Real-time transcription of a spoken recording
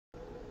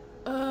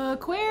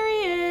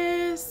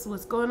Yes,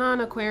 what's going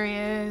on,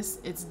 Aquarius?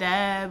 It's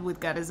Deb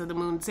with Goddess of the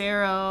Moon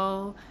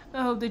Tarot.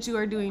 I hope that you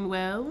are doing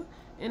well,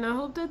 and I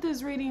hope that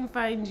this reading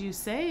finds you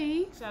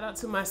safe. Shout out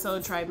to my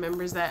Soul Tribe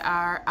members that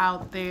are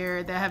out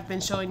there that have been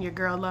showing your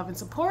girl love and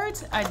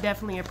support. I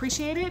definitely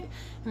appreciate it,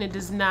 and it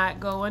does not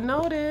go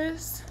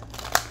unnoticed.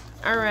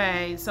 All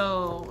right,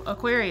 so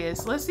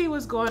Aquarius, let's see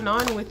what's going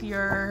on with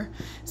your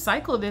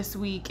cycle this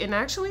week. And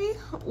actually,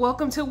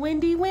 welcome to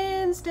Windy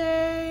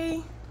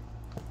Wednesday.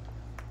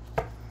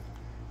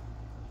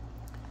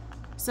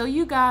 So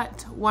you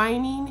got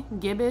Whining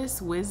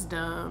Gibbous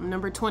Wisdom,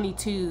 number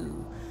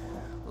 22.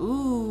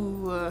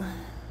 Ooh,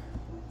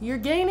 you're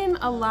gaining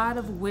a lot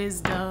of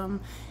wisdom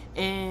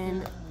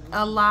and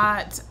a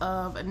lot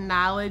of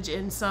knowledge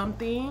in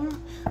something.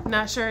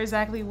 Not sure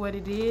exactly what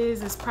it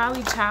is. It's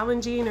probably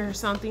challenging or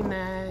something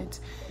that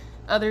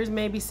others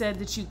maybe said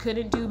that you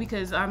couldn't do,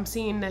 because I'm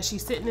seeing that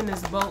she's sitting in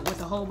this boat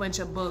with a whole bunch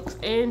of books,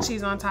 and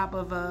she's on top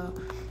of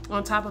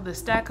the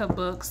stack of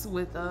books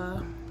with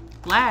a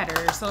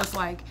ladder. So it's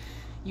like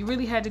you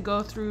really had to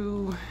go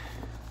through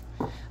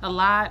a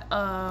lot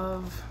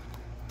of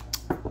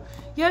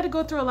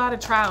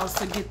trials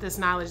to get this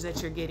knowledge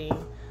that you're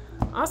getting.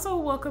 Also,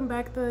 welcome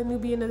back the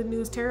Nubian of the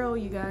Newz Tarot,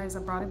 you guys.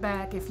 I brought it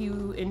back. If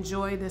you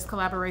enjoy this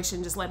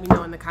collaboration, just let me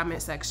know in the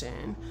comment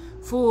section.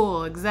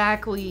 Fool,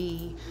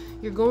 exactly.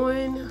 You're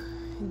going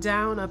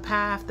down a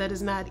path that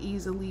is not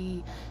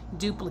easily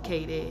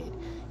duplicated.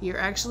 You're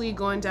actually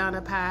going down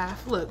a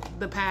path. Look,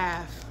 the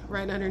path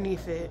right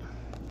underneath it.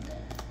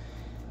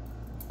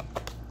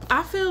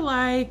 I feel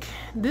like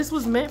this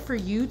was meant for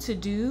you to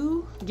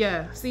do.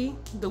 Yeah, see,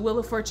 the Wheel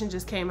of Fortune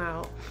just came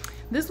out.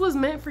 This was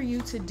meant for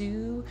you to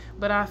do,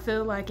 but I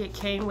feel like it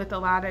came with a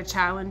lot of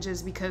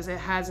challenges because it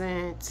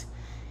hasn't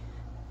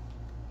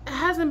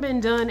been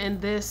done in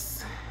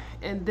this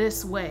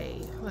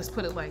way. Let's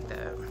put it like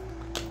that.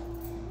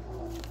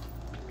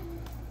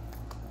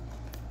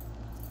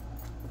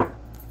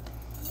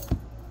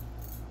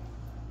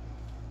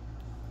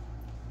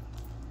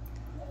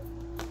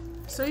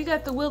 So you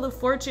got the Wheel of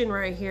Fortune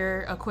right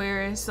here,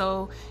 Aquarius.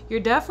 So you're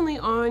definitely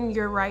on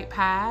your right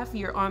path.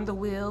 You're on the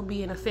wheel,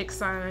 being a fixed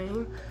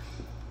sign.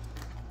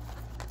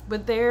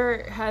 But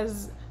there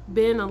has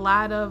been a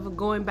lot of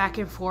going back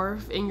and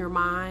forth in your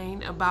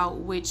mind about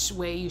which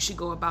way you should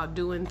go about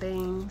doing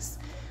things.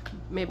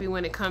 Maybe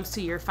when it comes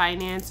to your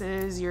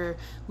finances, you're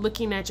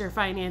looking at your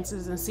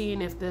finances and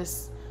seeing if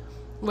this,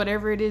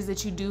 whatever it is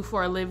that you do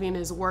for a living,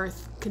 is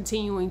worth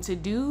continuing to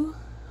do,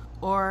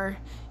 or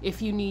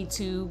if you need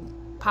to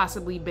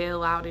possibly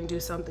bail out and do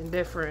something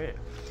different.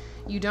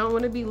 You don't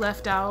want to be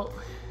left out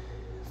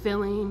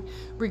feeling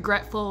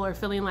regretful or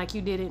feeling like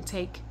you didn't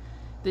take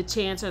the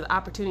chance or the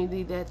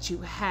opportunity that you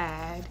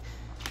had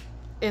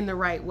in the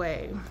right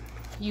way.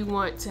 You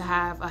want to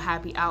have a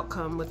happy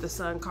outcome with the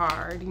Sun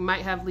card. You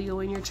might have Leo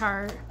in your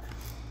chart.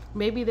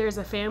 Maybe there's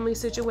a family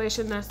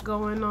situation that's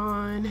going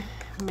on.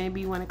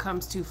 Maybe when it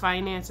comes to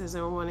finances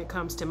or when it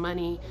comes to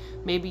money,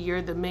 maybe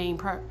you're the main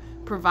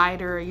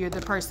provider, or you're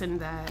the person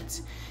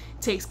that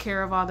takes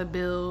care of all the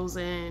bills,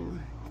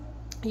 and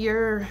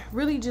you're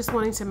really just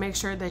wanting to make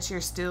sure that you're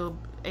still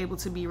able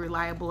to be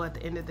reliable at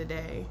the end of the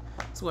day.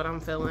 That's what I'm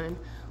feeling.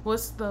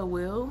 What's the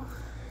will?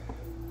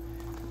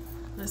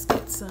 Let's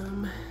get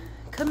some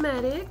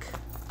KEMETIC.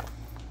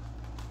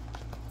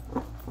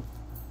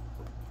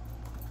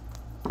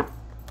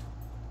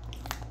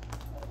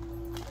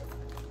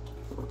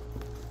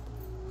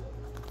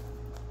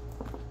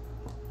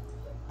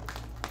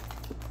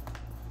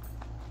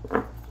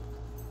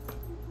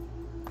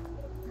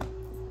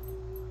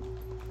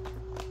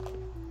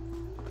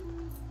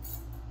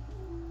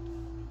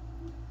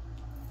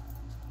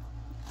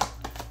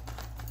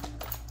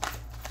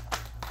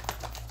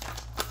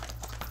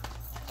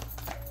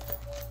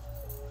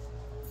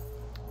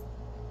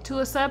 Two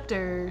of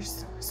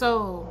Scepters.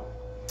 So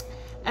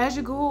as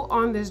you go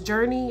on this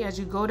journey, as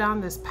you go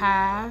down this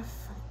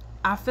path,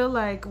 I feel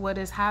like what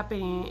is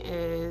happening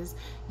is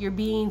you're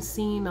being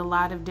seen a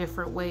lot of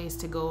different ways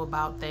to go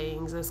about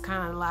things. It's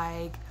kind of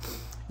like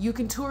you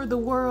can tour the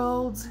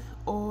world,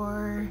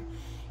 or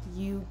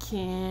you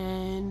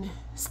can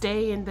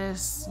stay in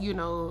this, you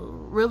know,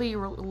 really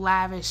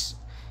lavish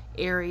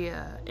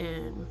area.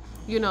 And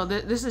you know,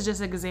 this is just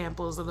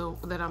examples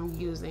of that I'm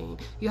using.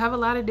 You have a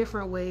lot of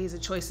different ways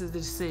of choices,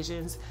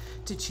 decisions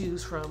to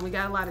choose from. We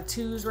got a lot of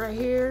twos right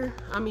here.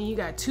 I mean, you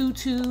got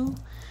 2-2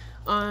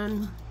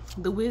 on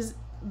the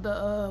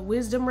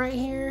wisdom right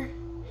here,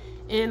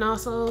 and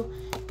also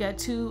got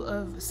 2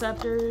 of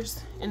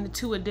scepters and the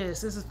 2 of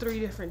discs. This is 3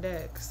 different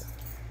decks.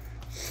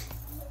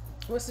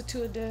 What's the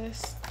 2 of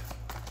discs?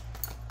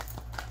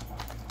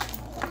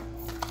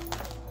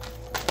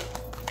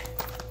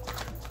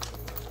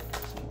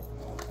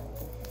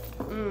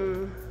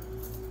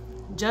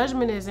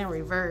 Judgment is in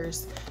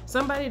reverse.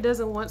 Somebody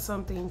doesn't want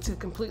something to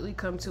completely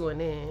come to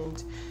an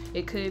end.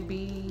 It could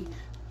be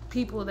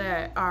people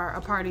that are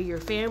a part of your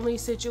family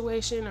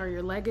situation or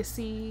your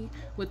legacy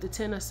with the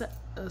 10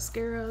 of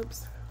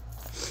scarabs.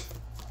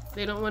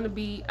 They don't want to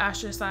be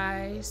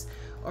ostracized,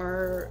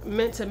 or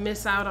meant to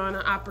miss out on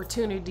an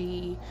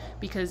opportunity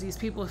because these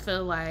people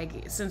feel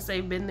like since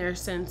they've been there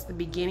since the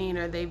beginning,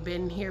 or they've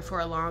been here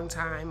for a long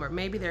time, or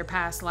maybe their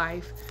past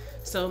life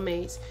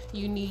soulmates,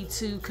 you need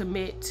to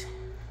commit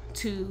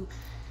to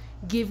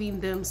giving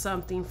them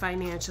something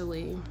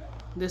financially.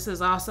 This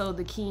is also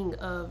the king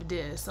of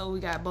discs, so we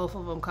got both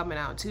of them coming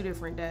out, 2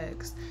 different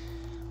decks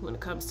when it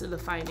comes to the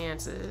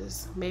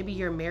finances. Maybe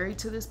you're married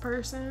to this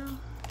person,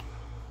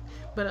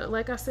 but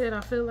like I said, I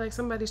feel like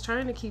somebody's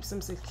trying to keep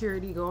some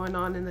security going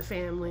on in the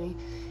family,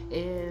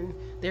 and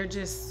they're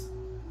just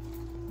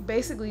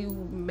basically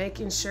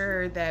making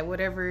sure that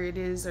whatever it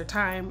is or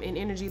time and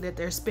energy that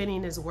they're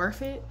spending is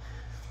worth it.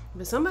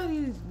 But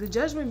somebody, the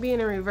judgment being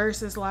in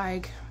reverse is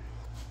like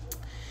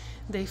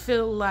they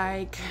feel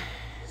like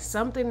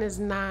something is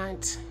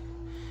not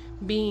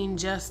being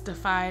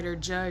justified or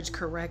judged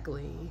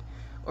correctly,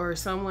 or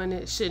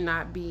someone should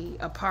not be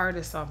a part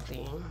of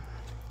something.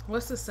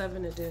 What's the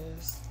 7 of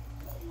discs?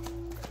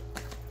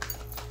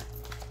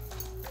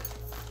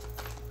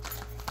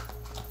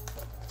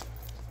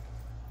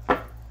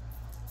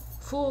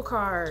 Fool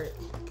card.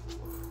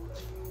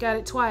 Got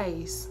it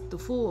twice. The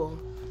Fool.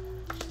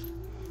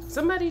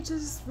 Somebody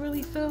just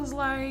really feels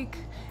like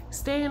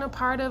staying a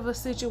part of a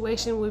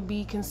situation would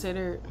be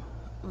considered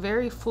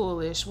very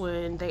foolish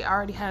when they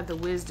already have the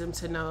wisdom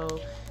to know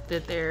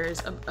that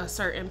there's a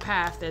certain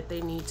path that they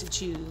need to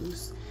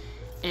choose.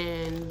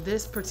 And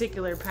this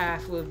particular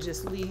path will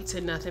just lead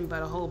to nothing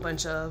but a whole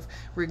bunch of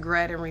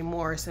regret and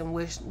remorse and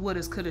wish,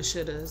 wouldas, couldas,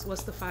 shouldas.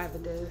 What's the 5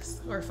 of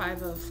discs? Or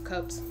 5 of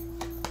cups?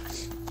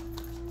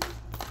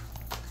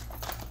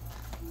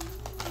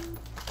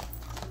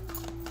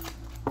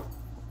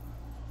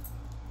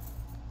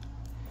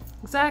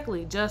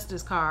 Exactly,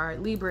 Justice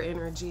card, Libra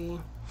energy.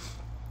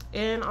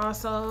 And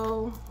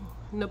also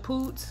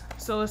Naput,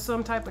 so it's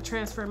some type of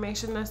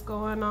transformation that's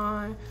going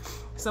on.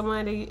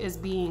 Somebody is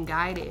being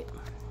guided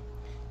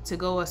to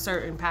go a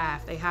certain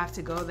path. They have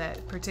to go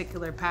that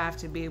particular path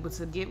to be able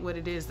to get what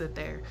it is that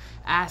they're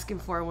asking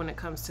for when it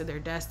comes to their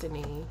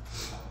destiny.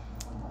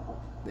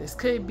 This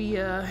could be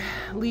a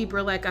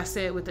Libra, like I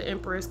said, with the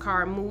Empress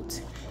card,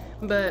 Moot,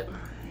 but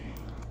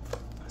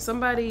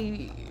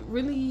somebody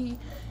really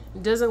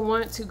doesn't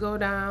want to go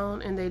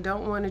down and they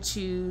don't want to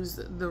choose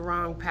the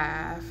wrong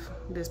path.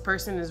 This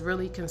person is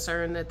really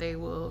concerned that they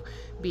will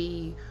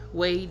be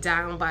weighed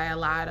down by a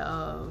lot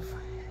of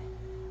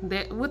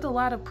with a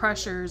lot of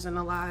pressures and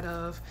a lot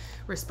of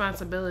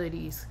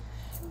responsibilities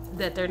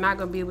that they're not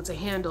going to be able to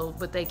handle,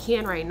 but they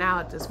can right now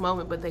at this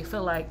moment. But they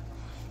feel like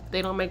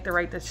they don't make the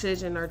right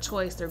decision or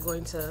choice, they're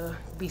going to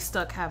be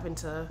stuck having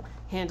to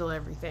handle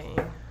everything.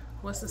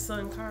 What's the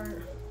Sun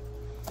card?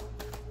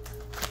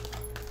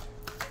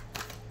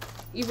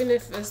 Even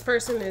if this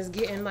person is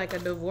getting like a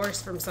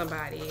divorce from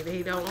somebody,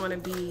 they don't want to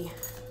be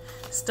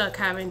stuck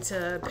having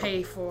to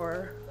pay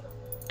for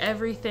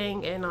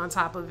everything, and on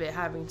top of it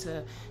having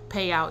to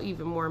pay out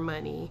even more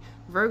money.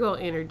 Virgo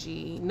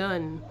energy,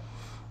 Nun.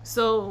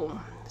 So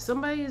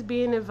somebody is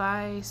being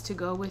advised to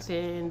go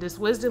within. This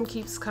wisdom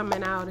keeps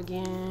coming out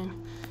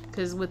again,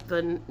 because with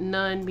the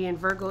Nun being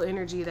Virgo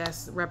energy,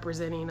 that's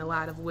representing a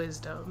lot of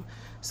wisdom.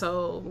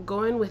 So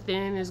going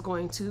within is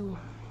going to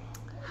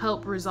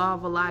help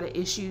resolve a lot of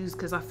issues,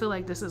 because I feel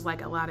like this is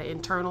like a lot of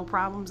internal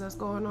problems that's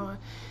going on,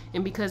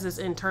 and because it's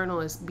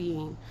internal, it's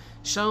being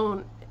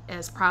shown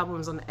as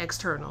problems on the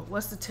external.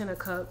 What's the 10 of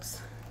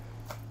Cups?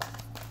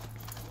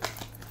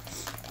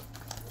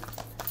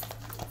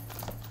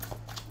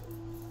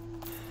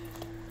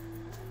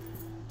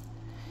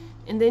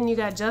 And then you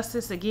got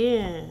Justice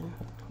again.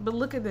 But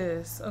look at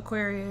this,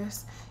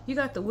 Aquarius, you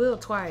got the Wheel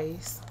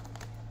twice.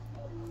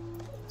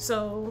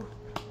 So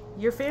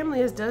your family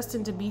is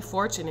destined to be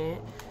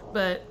fortunate,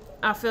 but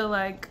I feel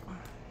like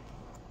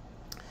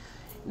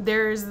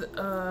there's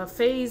a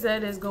phase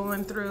that is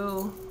going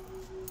through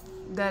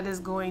that is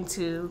going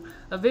to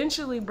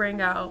eventually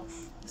bring out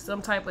some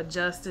type of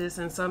justice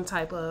and some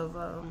type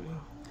of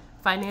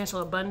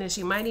financial abundance.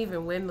 You might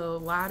even win the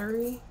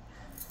lottery.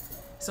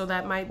 So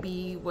that might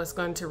be what's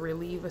going to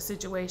relieve a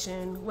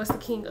situation. What's the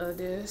King of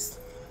this?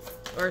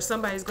 Or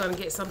somebody's going to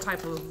get some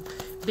type of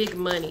big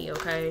money,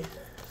 okay?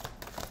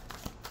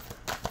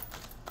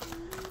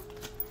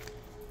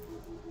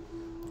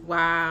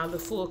 Wow, the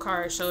Fool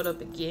card showed up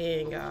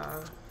again,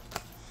 y'all.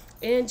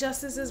 And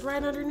Justice is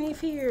right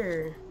underneath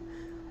here.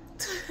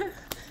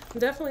 I'm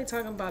definitely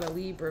talking about a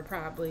Libra,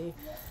 probably.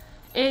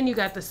 And you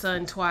got the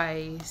Sun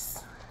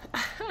twice.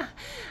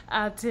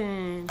 Out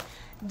 10.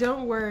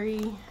 Don't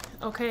worry,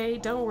 okay?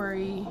 Don't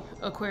worry,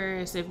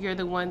 Aquarius, if you're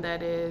the one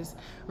that is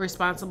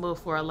responsible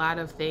for a lot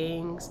of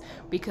things,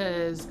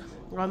 because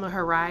on the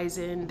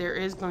horizon there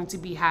is going to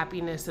be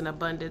happiness and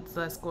abundance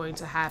that's going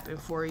to happen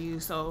for you.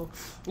 So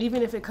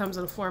even if it comes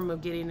in the form of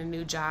getting a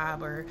new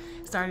job or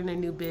starting a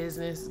new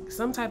business,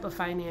 some type of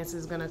finance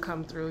is going to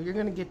come through. You're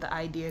going to get the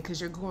idea because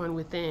you're going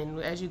within.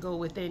 As you go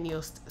within,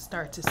 you'll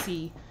start to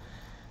see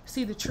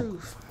the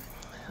truth.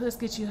 Let's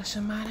get you a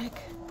shamanic.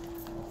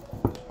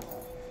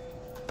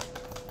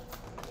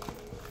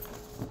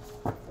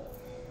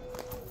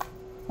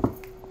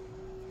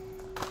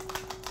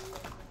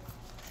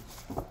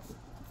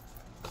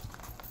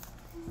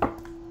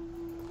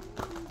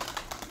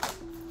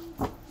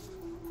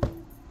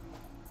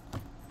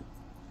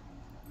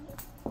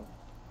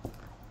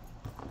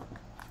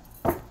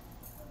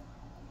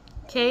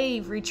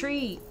 Cave,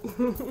 retreat.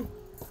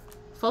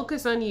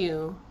 Focus on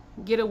you.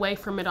 Get away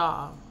from it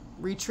all.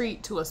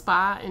 Retreat to a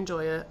spa,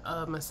 enjoy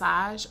a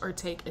massage, or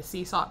take a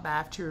sea salt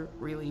bath to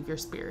relieve your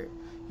spirit.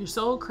 Your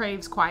soul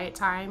craves quiet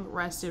time,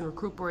 rest, and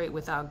recuperate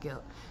without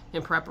guilt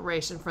in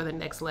preparation for the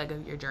next leg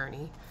of your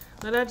journey.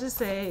 But I just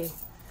say,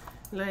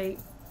 like,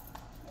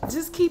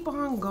 just keep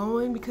on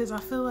going, because I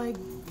feel like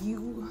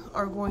you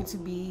are going to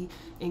be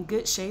in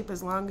good shape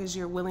as long as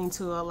you're willing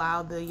to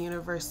allow the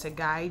universe to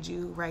guide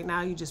you. Right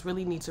now, you just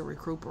really need to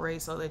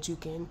recuperate so that you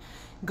can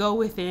go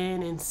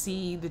within and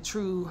see the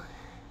true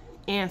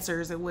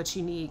answers and what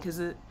you need, because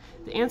the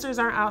answers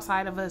aren't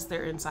outside of us,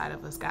 they're inside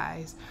of us,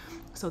 guys.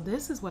 So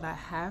this is what I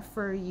have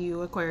for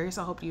you, Aquarius.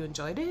 I hope you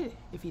enjoyed it.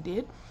 If you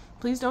did,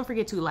 please don't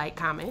forget to like,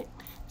 comment,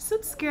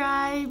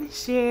 subscribe,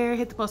 share,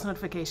 hit the post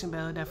notification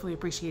bell. Definitely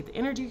appreciate the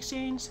energy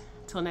exchange.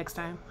 Till next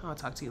time, I'll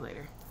talk to you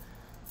later.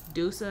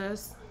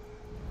 Deuces.